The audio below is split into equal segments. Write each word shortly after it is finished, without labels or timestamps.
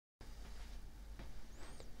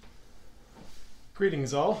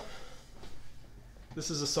Greetings all.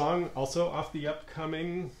 This is a song also off the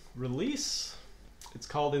upcoming release. It's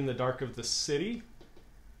called In the Dark of the City.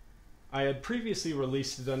 I had previously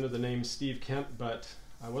released it under the name Steve Kent, but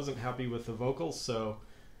I wasn't happy with the vocals, so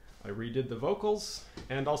I redid the vocals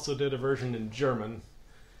and also did a version in German,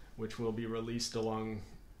 which will be released along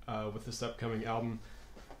with this upcoming album.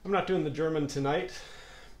 I'm not doing the German tonight,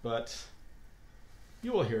 but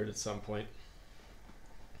you will hear it at some point.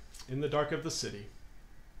 In the Dark of the City.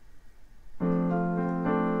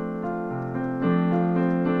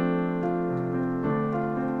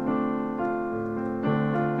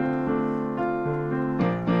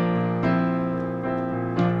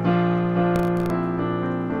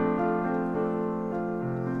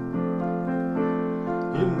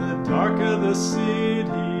 In the dark of the city,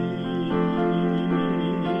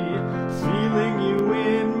 feeling you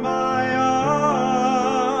in my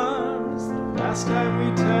arms, the last time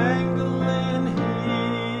we tangled in heat,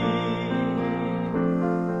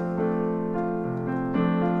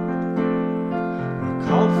 we're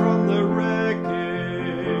called from the wreckage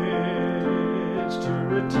to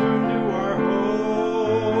return to our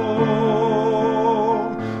home.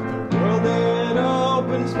 The world it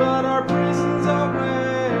opens, but our prisons away.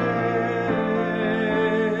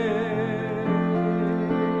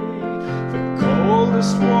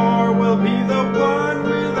 This war will be the one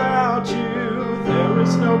without you. There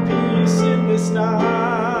is no peace in this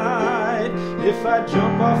night. If I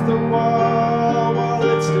jump off the wall while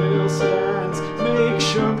it still stands, make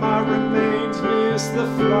sure my remains miss the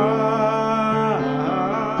flight.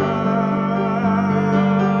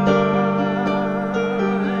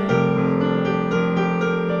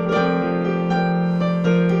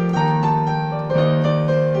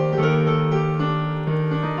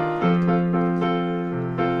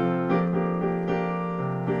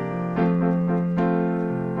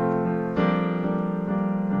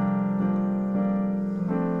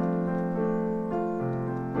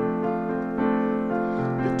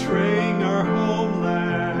 Betraying our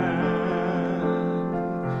homeland,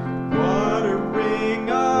 watering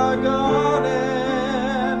our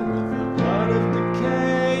garden with the blood of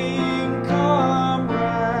decaying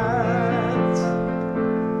comrades.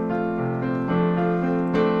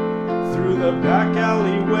 Through the back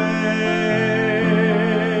alleyways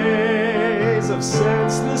of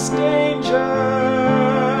senseless danger,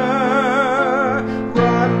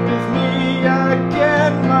 run with me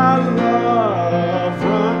again, my love.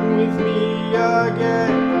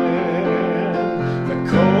 Again, the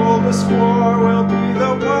coldest war will be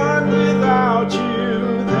the one without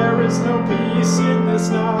you. There is no peace in this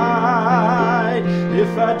night.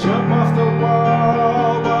 If I jump off the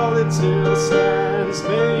wall while it still stands,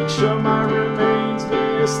 make sure my remains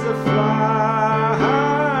miss the flight.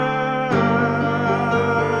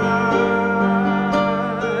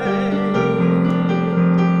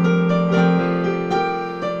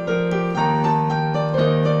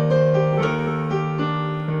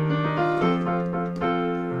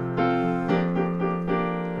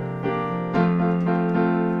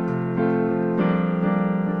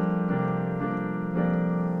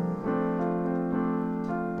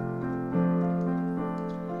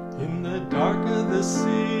 In the dark of the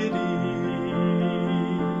city,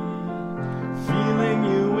 feeling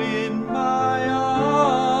you in my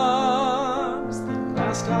arms, the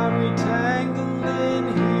last time we tangled in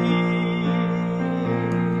heat,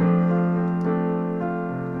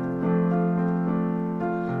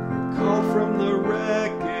 we're called from the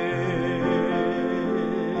wreckage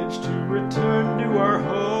to return to our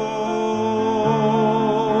home.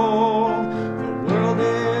 The world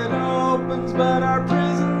it opens, but our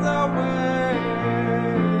prisons away.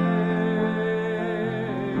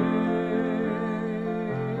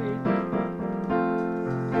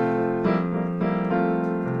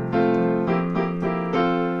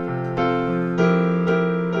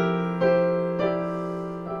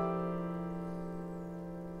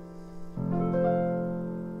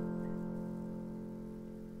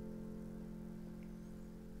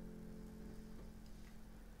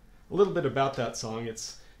 A little bit about that song.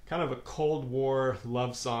 It's kind of a Cold War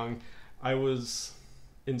love song. I was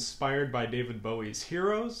inspired by David Bowie's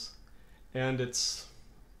Heroes, and it's,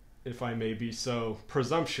 if I may be so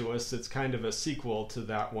presumptuous, it's kind of a sequel to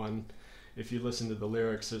that one. If you listen to the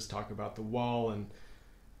lyrics, there's talk about the wall and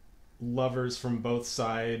lovers from both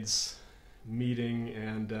sides meeting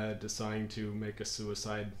and deciding to make a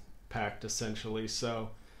suicide pact, essentially.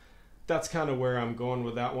 So that's kind of where I'm going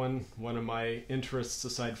with that one. One of my interests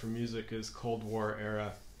aside from music is Cold War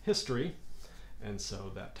era history, and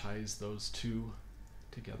so that ties those two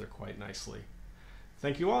together quite nicely.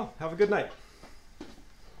 Thank you all. Have a good night.